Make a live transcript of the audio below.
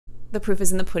the proof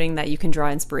is in the pudding that you can draw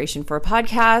inspiration for a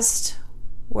podcast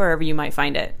wherever you might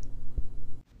find it.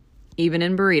 Even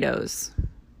in burritos.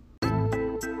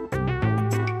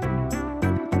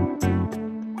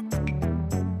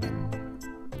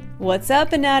 What's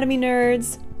up, anatomy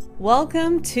nerds?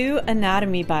 Welcome to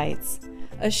Anatomy Bites,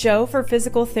 a show for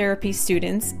physical therapy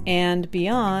students and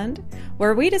beyond,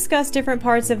 where we discuss different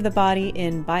parts of the body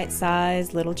in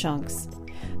bite-sized little chunks.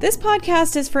 This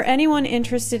podcast is for anyone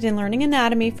interested in learning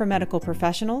anatomy for medical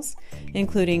professionals,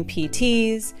 including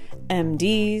PTs,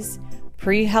 MDs,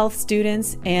 pre-health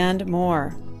students, and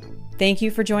more. Thank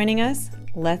you for joining us.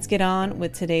 Let's get on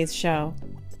with today's show.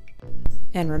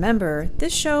 And remember,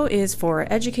 this show is for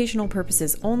educational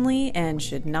purposes only and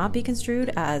should not be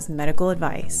construed as medical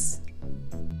advice.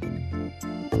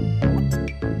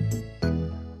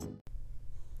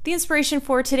 The inspiration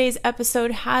for today's episode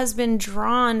has been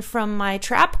drawn from my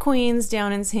trap queens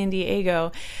down in San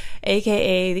Diego,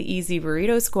 aka the Easy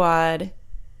Burrito Squad.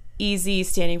 Easy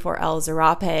standing for El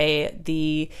Zarape,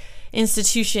 the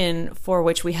institution for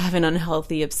which we have an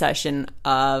unhealthy obsession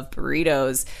of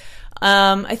burritos.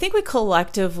 I think we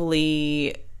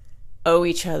collectively owe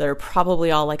each other probably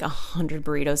all like 100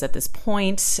 burritos at this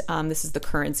point. This is the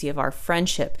currency of our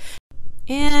friendship.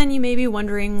 And you may be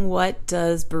wondering, what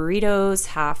does burritos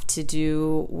have to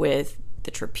do with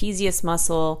the trapezius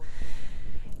muscle?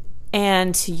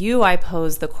 And to you, I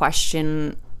pose the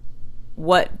question,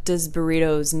 what does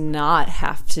burritos not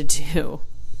have to do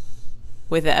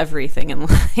with everything in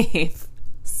life?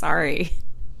 Sorry.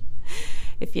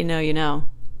 If you know, you know.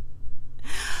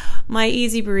 My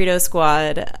Easy Burrito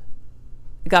Squad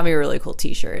got me a really cool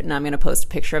t-shirt, and I'm going to post a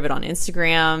picture of it on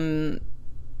Instagram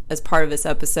as part of this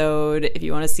episode. If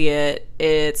you want to see it,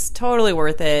 it's totally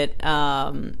worth it.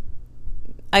 I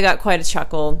got quite a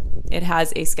chuckle. It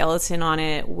has a skeleton on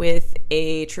it with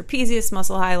a trapezius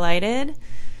muscle highlighted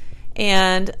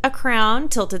and a crown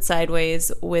tilted sideways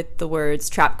with the words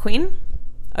Trap Queen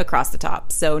across the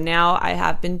top. So now I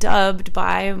have been dubbed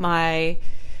by my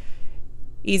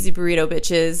Easy Burrito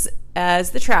bitches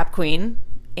as the Trap Queen,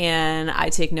 and I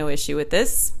take no issue with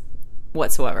this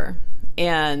whatsoever.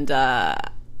 And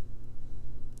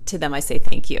to them I say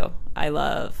thank you. I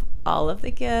love all of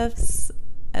the gifts.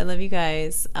 I love you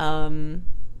guys.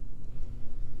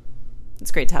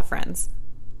 It's great to have friends.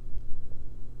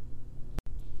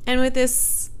 And with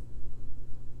this,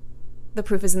 the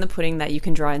proof is in the pudding that you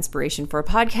can draw inspiration for a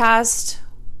podcast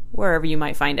wherever you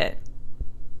might find it.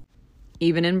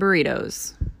 Even in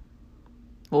burritos.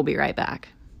 We'll be right back.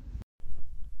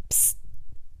 Psst.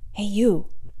 Hey, you.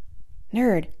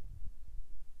 Nerd.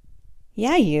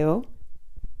 Yeah, you.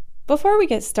 Before we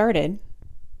get started,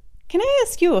 can I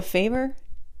ask you a favor?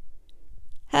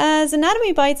 Has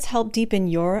Anatomy Bites helped deepen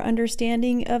your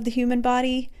understanding of the human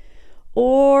body?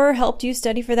 Or helped you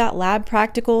study for that lab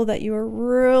practical that you were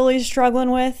really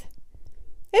struggling with?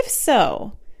 If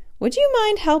so, would you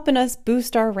mind helping us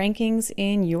boost our rankings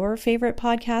in your favorite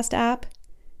podcast app?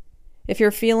 If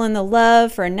you're feeling the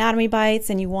love for Anatomy Bites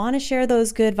and you want to share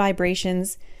those good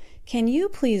vibrations, can you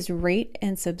please rate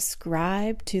and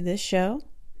subscribe to this show?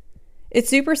 It's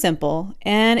super simple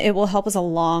and it will help us a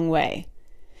long way.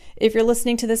 If you're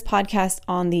listening to this podcast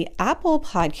on the Apple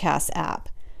Podcasts app,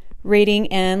 rating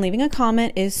and leaving a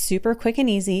comment is super quick and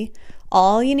easy.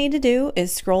 All you need to do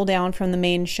is scroll down from the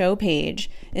main show page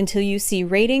until you see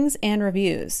ratings and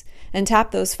reviews, and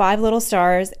tap those 5 little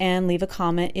stars and leave a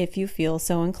comment if you feel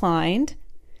so inclined.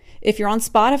 If you're on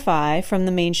Spotify, from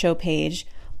the main show page,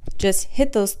 just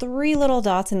hit those 3 little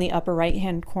dots in the upper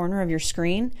right-hand corner of your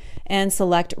screen and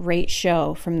select Rate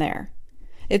Show from there.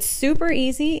 It's super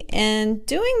easy, and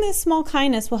doing this small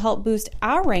kindness will help boost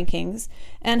our rankings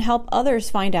and help others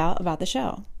find out about the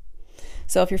show.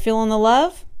 So if you're feeling the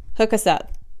love, hook us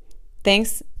up.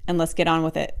 Thanks, and let's get on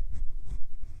with it.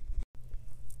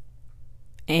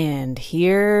 And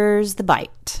here's the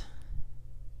bite.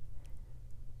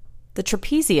 The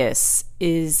trapezius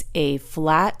is a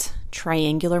flat,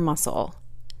 triangular muscle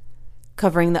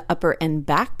covering the upper and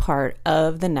back part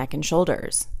of the neck and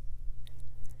shoulders.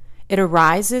 It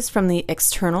arises from the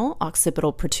external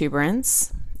occipital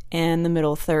protuberance and the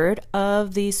middle third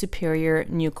of the superior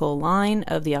nuchal line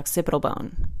of the occipital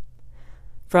bone.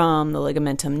 From the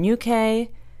ligamentum nuchae,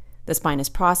 the spinous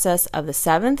process of the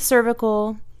 7th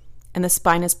cervical, and the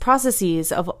spinous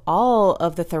processes of all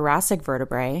of the thoracic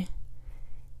vertebrae,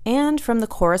 and from the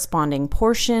corresponding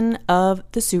portion of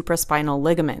the supraspinal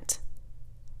ligament.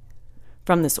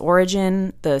 From this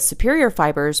origin, the superior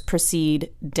fibers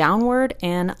proceed downward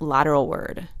and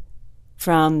lateralward.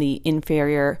 From the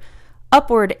inferior,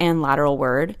 upward and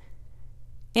lateralward,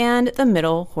 and the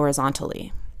middle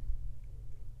horizontally.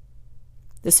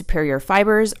 The superior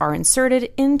fibers are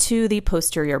inserted into the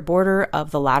posterior border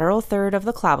of the lateral third of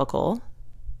the clavicle,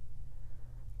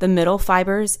 the middle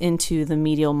fibers into the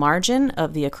medial margin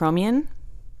of the acromion,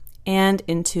 and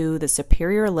into the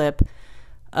superior lip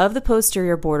of the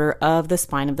posterior border of the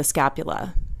spine of the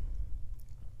scapula.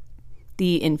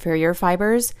 The inferior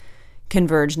fibers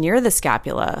converge near the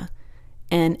scapula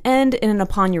and end in an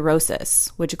aponeurosis,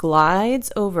 which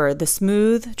glides over the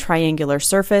smooth triangular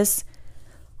surface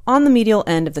on the medial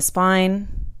end of the spine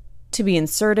to be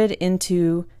inserted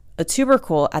into a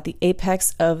tubercle at the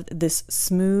apex of this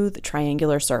smooth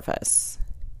triangular surface.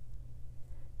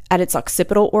 At its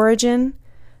occipital origin,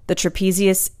 the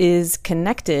trapezius is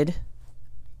connected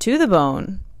to the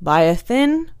bone by a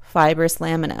thin fibrous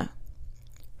lamina,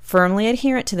 firmly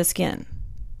adherent to the skin.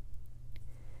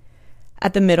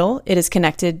 At the middle, it is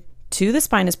connected to the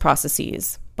spinous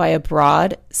processes by a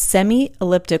broad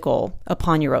semi-elliptical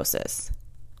aponeurosis,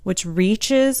 which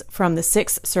reaches from the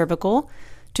sixth cervical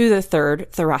to the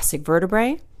third thoracic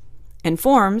vertebrae and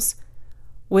forms,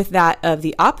 with that of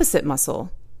the opposite muscle,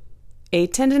 a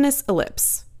tendinous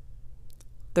ellipse.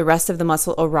 The rest of the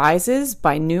muscle arises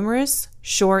by numerous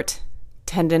short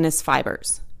tendinous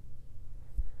fibers.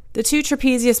 The two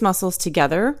trapezius muscles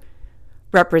together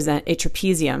represent a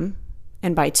trapezium,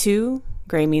 and by two,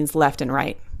 gray means left and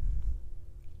right.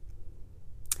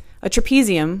 A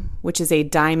trapezium, which is a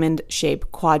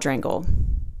diamond-shaped quadrangle,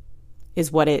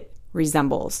 is what it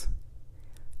resembles.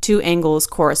 Two angles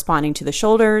corresponding to the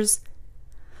shoulders,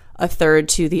 a third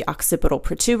to the occipital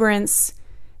protuberance,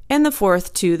 and the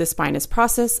fourth to the spinous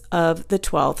process of the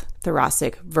 12th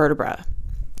thoracic vertebra.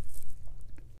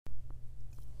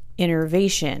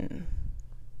 Innervation.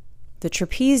 The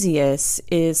trapezius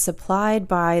is supplied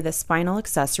by the spinal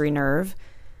accessory nerve,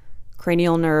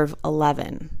 cranial nerve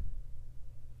 11.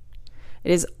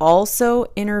 It is also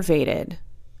innervated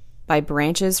by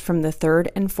branches from the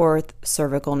third and fourth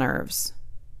cervical nerves,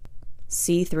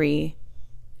 C3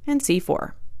 and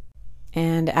C4.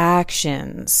 And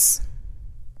actions.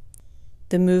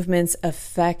 The movements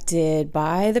affected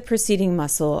by the preceding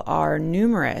muscle are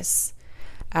numerous,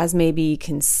 as may be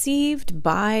conceived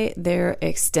by their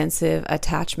extensive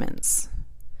attachments.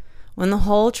 When the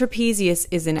whole trapezius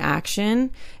is in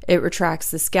action, it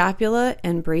retracts the scapula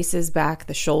and braces back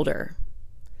the shoulder.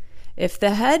 If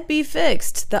the head be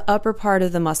fixed, the upper part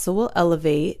of the muscle will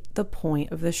elevate the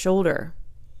point of the shoulder,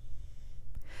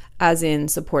 as in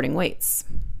supporting weights.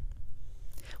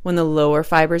 When the lower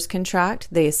fibers contract,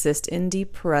 they assist in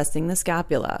depressing the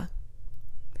scapula.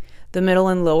 The middle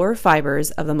and lower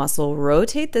fibers of the muscle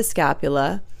rotate the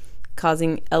scapula,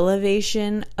 causing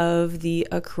elevation of the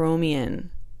acromion.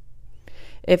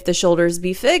 If the shoulders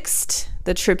be fixed,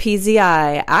 the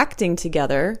trapezii acting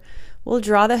together will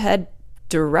draw the head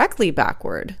directly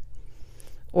backward.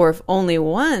 Or if only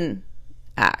one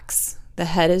acts, the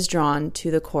head is drawn to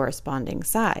the corresponding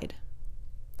side.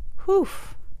 Whew.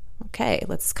 Okay,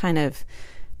 let's kind of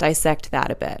dissect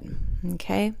that a bit.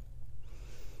 Okay.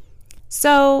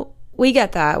 So we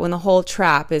get that when the whole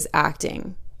trap is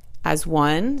acting as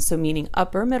one, so meaning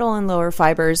upper, middle, and lower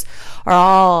fibers are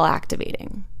all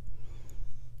activating.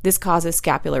 This causes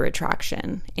scapular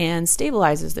retraction and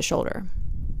stabilizes the shoulder.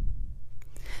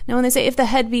 Now, when they say if the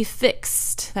head be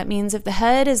fixed, that means if the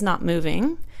head is not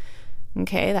moving,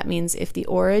 okay, that means if the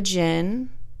origin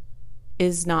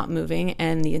is not moving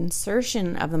and the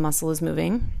insertion of the muscle is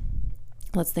moving.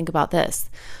 Let's think about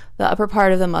this. The upper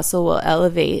part of the muscle will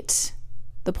elevate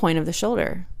the point of the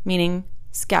shoulder, meaning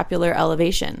scapular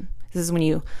elevation. This is when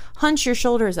you hunch your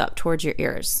shoulders up towards your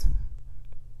ears.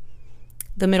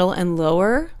 The middle and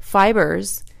lower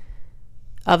fibers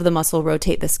of the muscle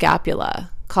rotate the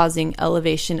scapula, causing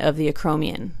elevation of the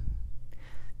acromion.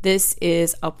 This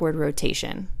is upward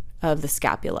rotation of the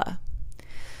scapula.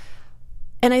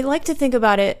 And I like to think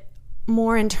about it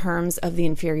more in terms of the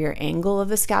inferior angle of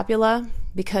the scapula,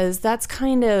 because that's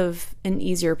kind of an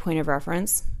easier point of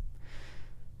reference.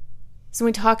 So when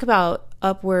we talk about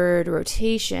upward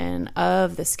rotation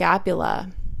of the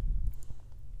scapula,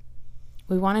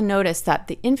 we want to notice that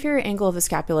the inferior angle of the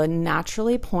scapula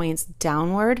naturally points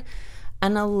downward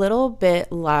and a little bit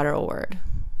lateralward.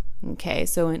 Okay,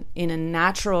 so in a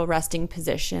natural resting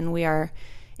position, we are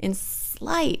in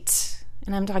slight,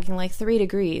 and I'm talking like 3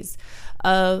 degrees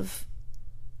of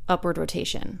upward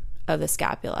rotation of the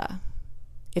scapula.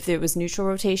 If it was neutral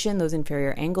rotation, those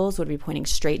inferior angles would be pointing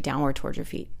straight downward towards your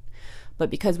feet. But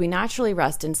because we naturally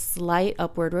rest in slight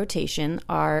upward rotation,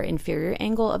 our inferior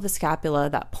angle of the scapula,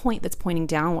 that point that's pointing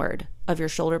downward of your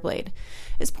shoulder blade,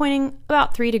 is pointing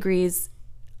about 3 degrees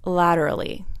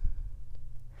laterally.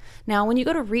 Now, when you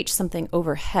go to reach something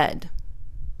overhead,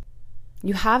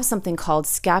 you have something called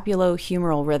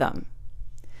scapulohumeral rhythm,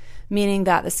 meaning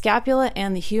that the scapula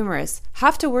and the humerus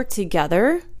have to work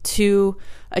together to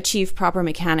achieve proper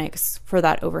mechanics for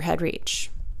that overhead reach.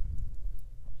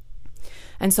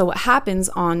 And so what happens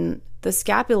on the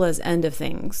scapula's end of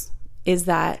things is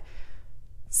that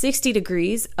 60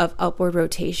 degrees of upward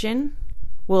rotation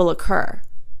will occur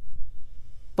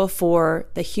before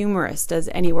the humerus does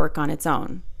any work on its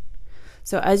own.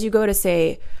 So as you go to,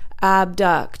 say,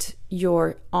 abduct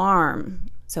your arm,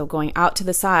 so going out to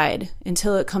the side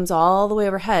until it comes all the way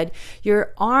overhead,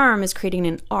 your arm is creating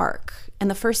an arc. And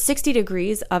the first 60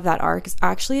 degrees of that arc is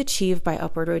actually achieved by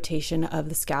upward rotation of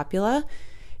the scapula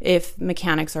if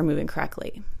mechanics are moving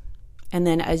correctly. And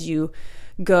then as you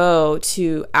go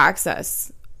to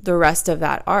access the rest of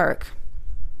that arc,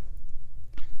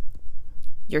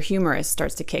 your humerus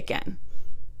starts to kick in.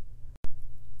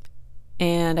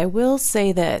 And I will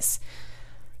say this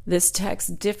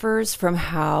text differs from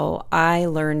how I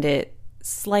learned it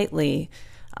slightly,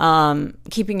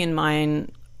 keeping in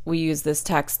mind we use this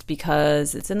text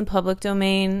because it's in the public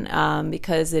domain,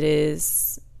 because it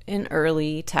is an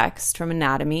early text from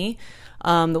anatomy.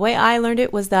 The way I learned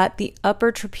it was that the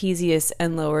upper trapezius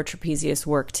and lower trapezius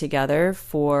work together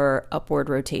for upward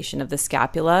rotation of the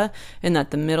scapula, and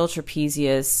that the middle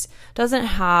trapezius doesn't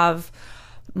have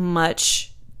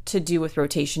much to do with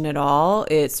rotation at all.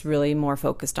 It's really more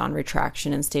focused on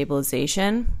retraction and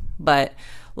stabilization, but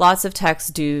lots of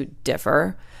texts do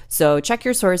differ. So check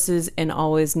your sources and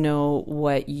always know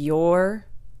what your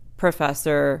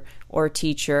professor or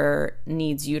teacher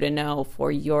needs you to know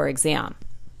for your exam,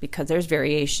 because there's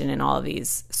variation in all of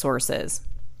these sources.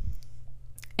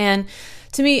 And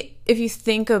to me, if you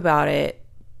think about it,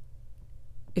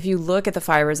 if you look at the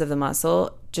fibers of the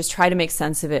muscle, just try to make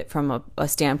sense of it from a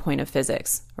standpoint of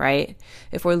physics, right?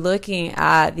 If we're looking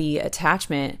at the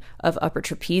attachment of upper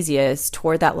trapezius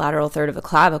toward that lateral third of the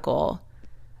clavicle,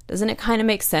 doesn't it kind of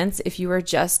make sense if you were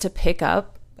just to pick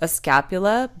up a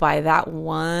scapula by that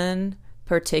one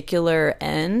particular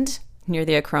end near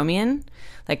the acromion,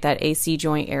 like that AC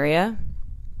joint area?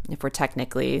 If we're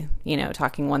technically,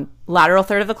 talking one lateral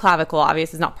third of the clavicle,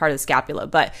 obviously is not part of the scapula,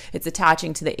 but it's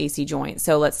attaching to the AC joint.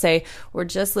 So let's say we're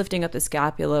just lifting up the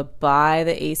scapula by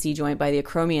the AC joint, by the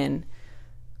acromion.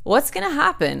 What's going to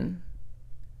happen?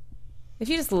 If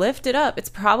you just lift it up, it's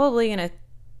probably going to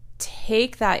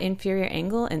take that inferior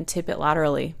angle and tip it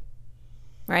laterally,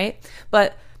 right?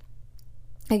 But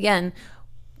again,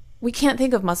 we can't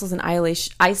think of muscles in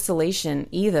isolation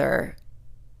either.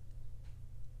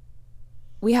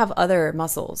 We have other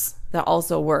muscles that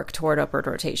also work toward upward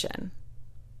rotation,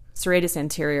 serratus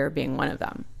anterior being one of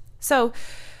them. So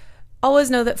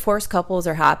always know that force couples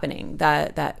are happening,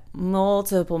 that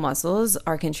multiple muscles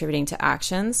are contributing to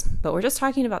actions, but we're just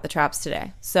talking about the traps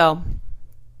today. So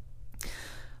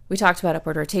we talked about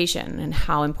upward rotation and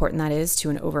how important that is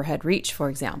to an overhead reach, for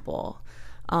example.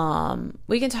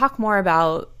 We can talk more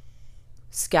about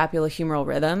scapulohumeral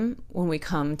rhythm when we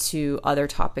come to other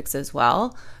topics as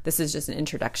well. This is just an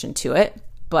introduction to it,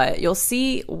 but you'll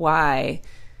see why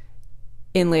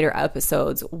in later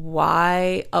episodes,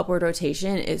 why upward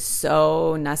rotation is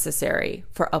so necessary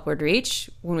for upward reach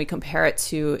when we compare it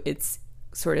to its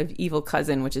sort of evil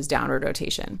cousin, which is downward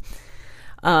rotation.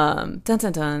 Dun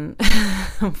dun dun.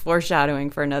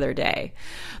 Foreshadowing for another day.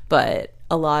 But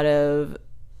a lot of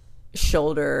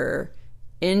shoulder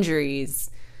injuries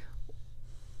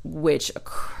which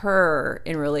occur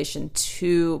in relation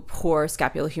to poor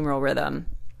scapulohumeral rhythm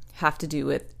have to do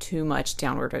with too much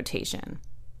downward rotation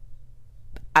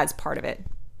as part of it.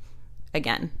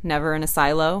 Again, never in a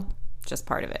silo, just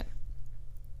part of it.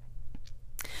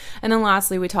 And then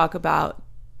lastly, we talk about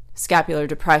scapular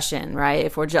depression, right?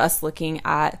 If we're just looking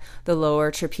at the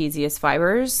lower trapezius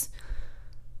fibers,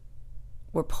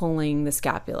 we're pulling the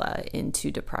scapula into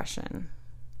depression.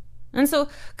 And so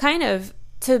kind of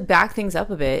to back things up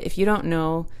a bit, if you don't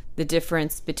know the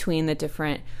difference between the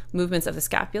different movements of the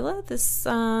scapula, this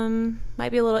might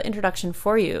be a little introduction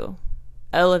for you.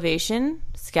 Elevation,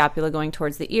 scapula going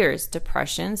towards the ears.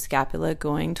 Depression, scapula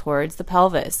going towards the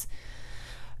pelvis.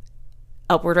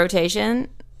 Upward rotation,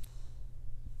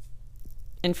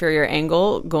 inferior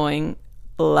angle going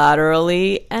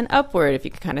laterally and upward, if you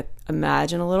can kind of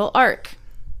imagine a little arc.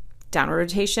 Downward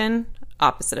rotation,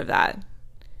 opposite of that,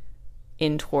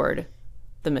 in toward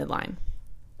the midline.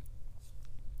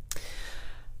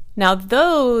 Now,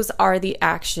 those are the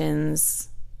actions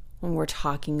when we're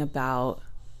talking about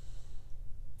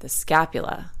the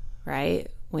scapula, right?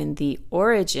 When the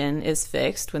origin is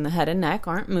fixed, when the head and neck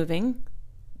aren't moving,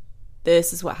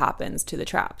 this is what happens to the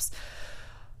traps.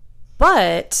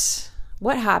 But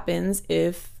what happens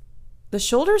if the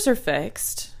shoulders are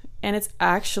fixed, and it's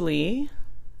actually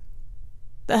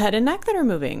the head and neck that are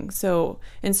moving. So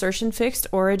insertion fixed,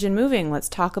 origin moving. Let's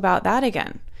talk about that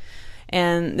again.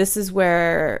 And this is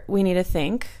where we need to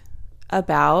think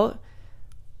about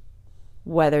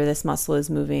whether this muscle is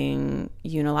moving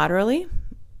unilaterally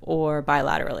or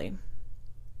bilaterally.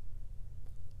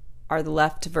 Are the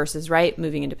left versus right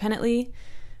moving independently,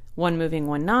 one moving,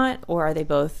 one not, or are they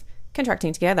both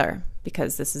contracting together?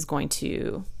 Because this is going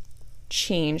to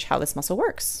change how this muscle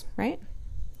works, right?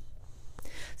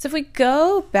 So if we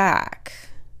go back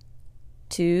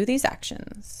to these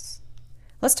actions,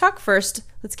 let's talk first,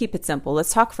 let's keep it simple.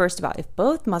 Let's talk first about if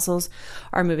both muscles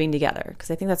are moving together, because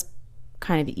I think that's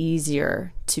kind of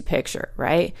easier to picture,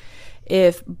 right?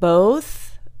 If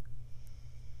both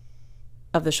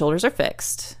of the shoulders are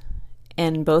fixed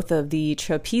and both of the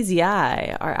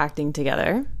trapezii are acting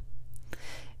together,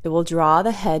 it will draw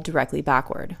the head directly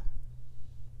backward.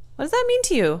 What does that mean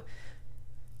to you?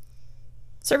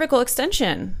 Cervical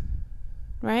extension,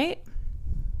 right?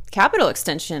 Capital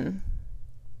extension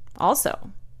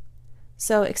also.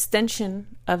 So extension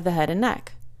of the head and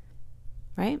neck,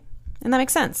 right? And that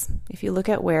makes sense. If you look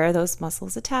at where those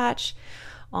muscles attach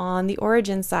on the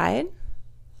origin side,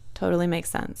 totally makes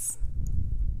sense.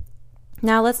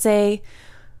 Now let's say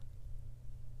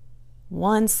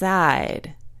one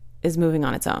side is moving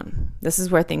on its own. This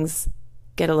is where things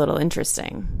get a little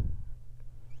interesting.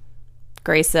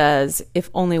 Gray says,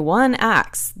 if only one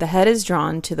acts, the head is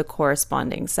drawn to the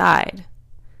corresponding side.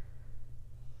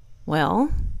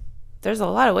 Well, there's a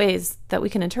lot of ways that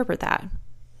we can interpret that.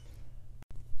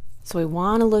 So we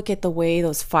want to look at the way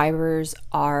those fibers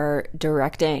are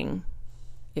directing.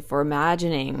 If we're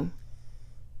imagining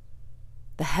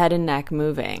the head and neck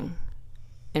moving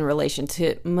in relation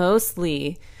to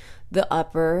mostly the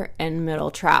upper and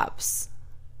middle traps.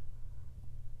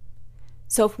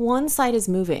 So if one side is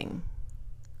moving,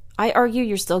 I argue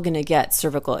you're still going to get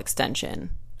cervical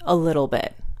extension a little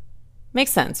bit.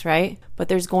 Makes sense, right? But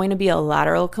there's going to be a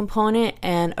lateral component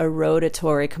and a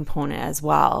rotatory component as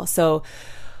well. So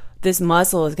this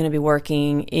muscle is going to be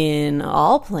working in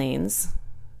all planes,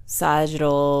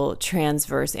 sagittal,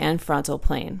 transverse, and frontal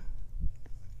plane.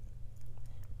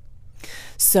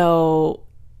 So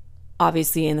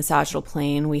obviously in the sagittal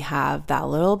plane, we have that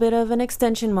little bit of an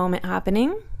extension moment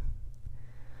happening.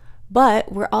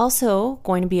 But we're also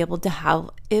going to be able to have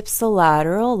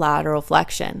ipsilateral lateral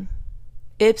flexion.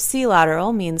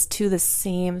 Ipsilateral means to the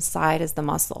same side as the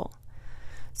muscle.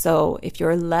 So if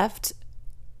your left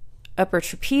upper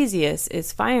trapezius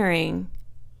is firing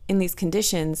in these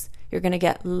conditions, you're going to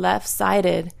get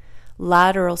left-sided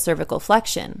lateral cervical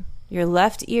flexion. Your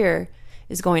left ear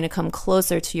is going to come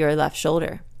closer to your left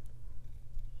shoulder.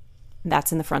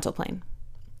 That's in the frontal plane.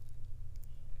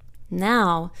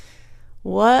 Now,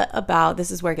 what about,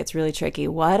 this is where it gets really tricky,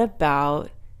 what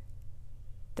about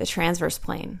the transverse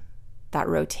plane? That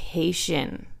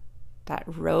rotation, that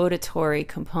rotatory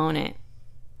component.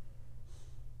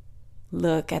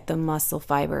 Look at the muscle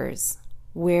fibers.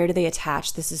 Where do they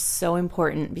attach? This is so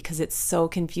important because it's so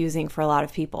confusing for a lot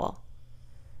of people.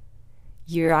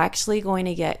 You're actually going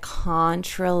to get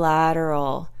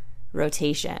contralateral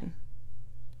rotation.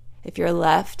 If your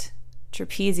left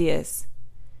trapezius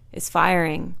is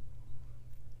firing,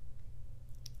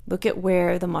 look at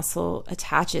where the muscle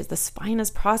attaches, the spinous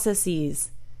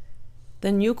processes, the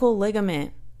nuchal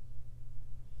ligament,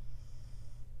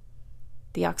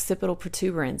 the occipital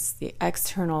protuberance, the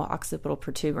external occipital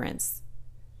protuberance,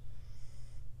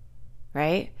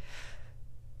 right?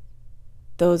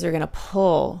 Those are going to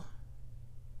pull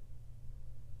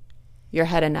your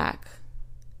head and neck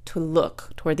to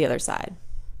look toward the other side.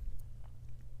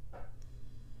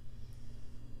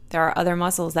 There are other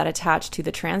muscles that attach to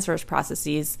the transverse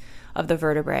processes of the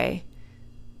vertebrae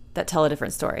that tell a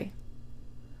different story.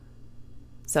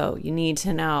 So you need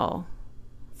to know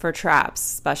for traps,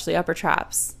 especially upper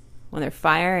traps, when they're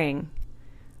firing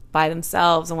by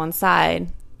themselves on one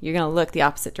side, you're going to look the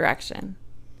opposite direction.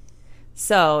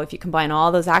 So if you combine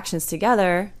all those actions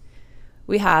together,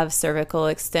 we have cervical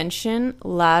extension,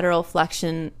 lateral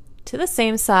flexion to the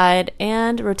same side,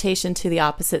 and rotation to the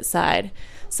opposite side.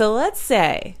 So let's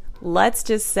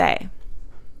just say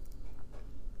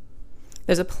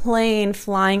there's a plane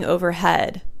flying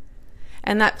overhead,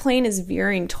 and that plane is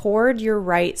veering toward your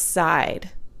right side,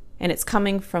 and it's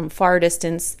coming from far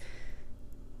distance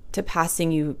to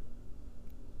passing you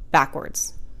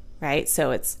backwards, right?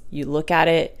 So you look at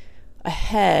it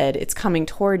ahead, it's coming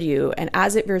toward you, and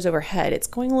as it veers overhead, it's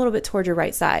going a little bit toward your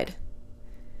right side.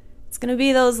 It's going to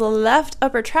be those left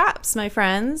upper traps, my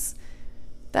friends,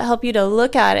 that help you to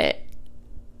look at it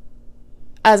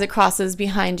as it crosses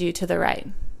behind you to the right.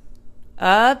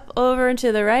 Up, over, and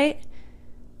to the right.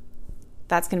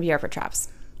 That's going to be your upper traps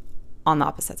on the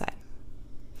opposite side.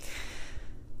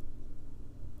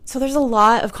 So there's a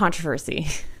lot of controversy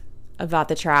about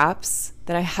the traps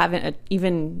that I haven't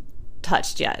even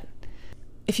touched yet.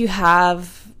 If you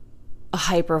have a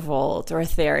Hypervolt or a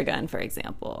Theragun, for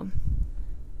example,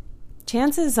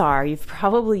 chances are you've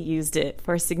probably used it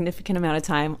for a significant amount of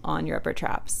time on your upper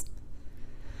traps.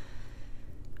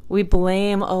 We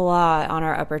blame a lot on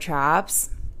our upper traps,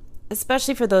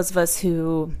 especially for those of us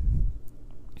who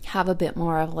have a bit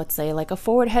more of, let's say, like a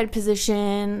forward head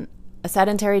position, a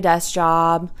sedentary desk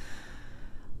job.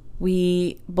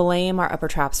 We blame our upper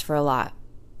traps for a lot.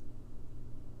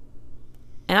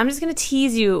 And I'm just going to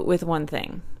tease you with one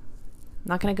thing. I'm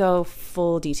not going to go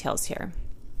full details here.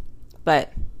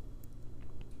 But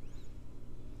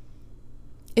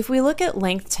if we look at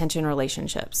length tension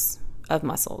relationships of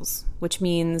muscles, which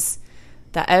means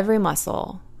that every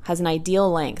muscle has an ideal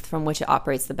length from which it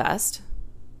operates the best,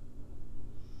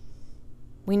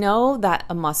 we know that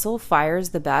a muscle fires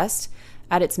the best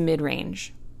at its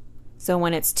mid-range. So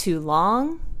when it's too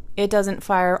long, it doesn't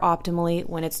fire optimally.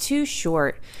 When it's too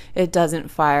short, it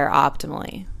doesn't fire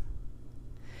optimally.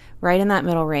 Right in that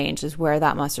middle range is where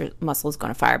that muscle is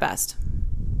going to fire best.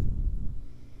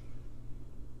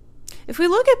 If we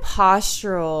look at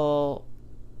postural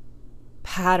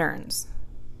patterns,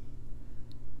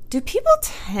 do people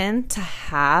tend to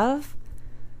have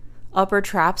upper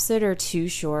traps that are too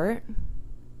short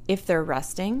if they're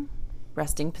resting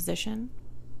position?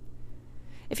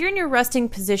 If you're in your resting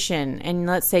position and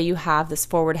let's say you have this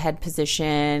forward head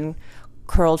position,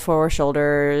 curled forward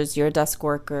shoulders, you're a desk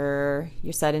worker,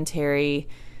 you're sedentary,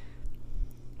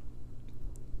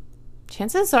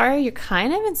 chances are you're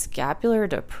kind of in scapular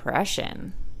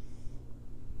depression.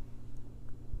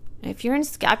 If you're in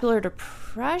scapular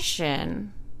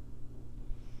depression,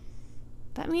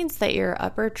 that means that your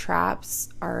upper traps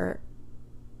are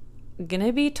going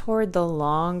to be toward the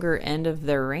longer end of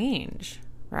their range,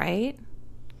 right?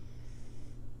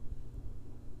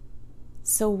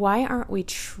 So why aren't we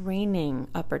training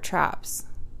upper traps?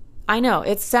 I know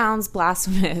it sounds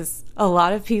blasphemous. A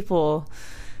lot of people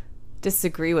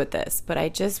disagree with this, but I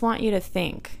just want you to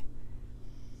think.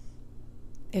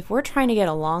 If we're trying to get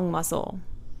a long muscle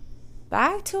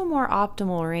back to a more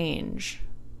optimal range,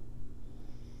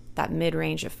 that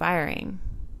mid-range of firing,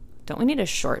 don't we need to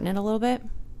shorten it a little bit?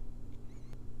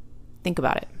 Think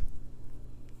about it.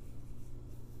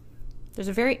 There's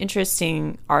a very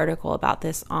interesting article about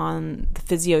this on the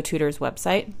Physio Tutors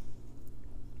website.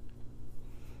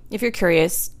 If you're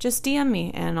curious, just DM me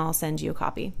and I'll send you a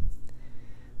copy.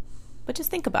 But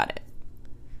just think about it.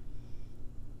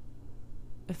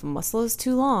 If a muscle is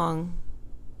too long,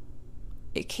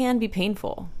 it can be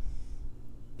painful.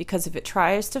 Because if it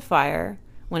tries to fire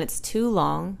when it's too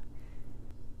long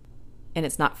and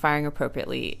it's not firing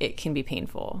appropriately, it can be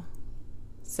painful.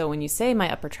 So when you say my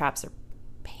upper traps are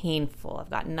painful, I've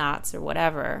got knots or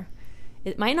whatever,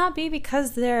 it might not be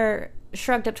because they're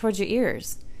shrugged up towards your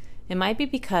ears. It might be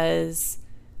because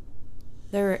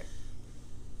they're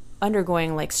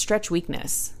undergoing like stretch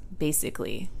weakness,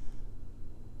 basically.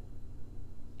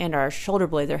 And our shoulder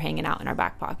blades are hanging out in our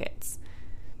back pockets.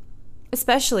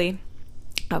 Especially,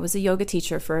 I was a yoga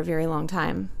teacher for a very long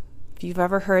time. If you've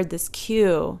ever heard this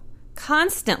cue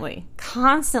constantly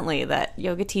that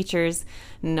yoga teachers,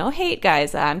 no hate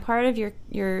guys, I'm part of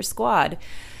your squad,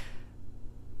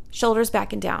 shoulders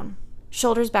back and down.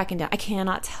 I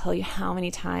cannot tell you how many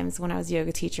times when I was a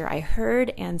yoga teacher I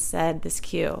heard and said this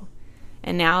cue.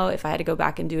 And now if I had to go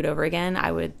back and do it over again,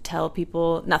 I would tell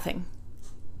people nothing.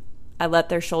 I let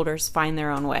their shoulders find their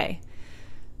own way.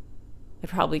 I'd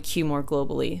probably cue more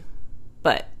globally,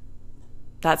 but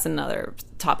that's another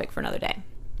topic for another day.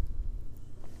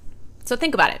 So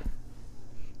think about it.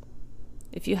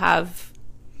 If you have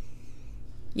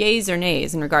yays or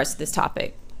nays in regards to this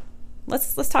topic,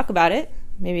 let's talk about it.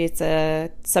 Maybe it's a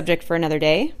subject for another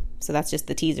day. So that's just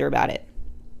the teaser about it.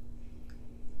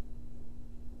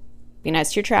 Be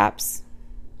nice to your traps.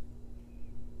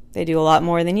 They do a lot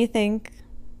more than you think.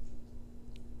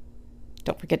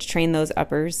 Don't forget to train those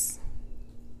uppers.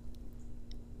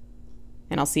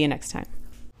 And I'll see you next time.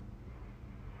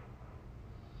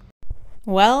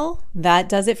 Well, that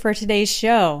does it for today's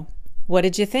show. What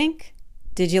did you think?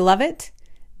 Did you love it?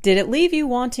 Did it leave you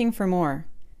wanting for more?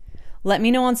 Let me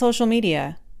know on social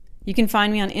media. You can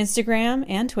find me on Instagram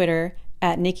and Twitter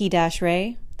at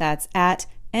Nikki-Rae. That's at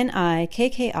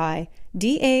NIKKIDASHRAE.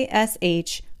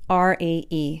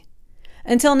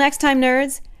 Until next time,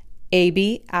 nerds,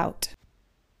 AB out.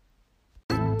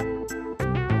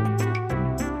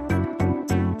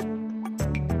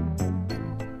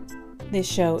 This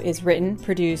show is written,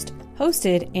 produced,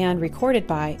 hosted, and recorded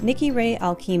by Nikki Ray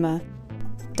Alkema,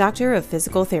 Doctor of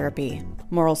Physical Therapy.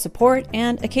 Moral support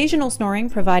and occasional snoring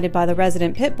provided by the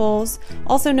resident pit bulls,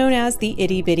 also known as the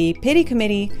Itty Bitty Pity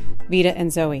Committee, Vita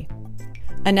and Zoe.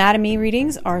 Anatomy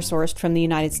readings are sourced from the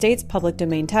United States public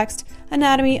domain text,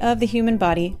 Anatomy of the Human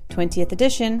Body, 20th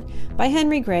edition, by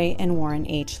Henry Gray and Warren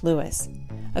H. Lewis.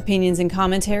 Opinions and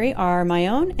commentary are my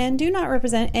own and do not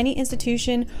represent any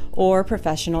institution or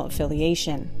professional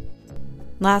affiliation.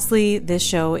 Lastly, this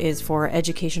show is for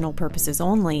educational purposes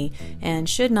only and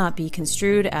should not be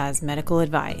construed as medical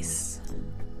advice.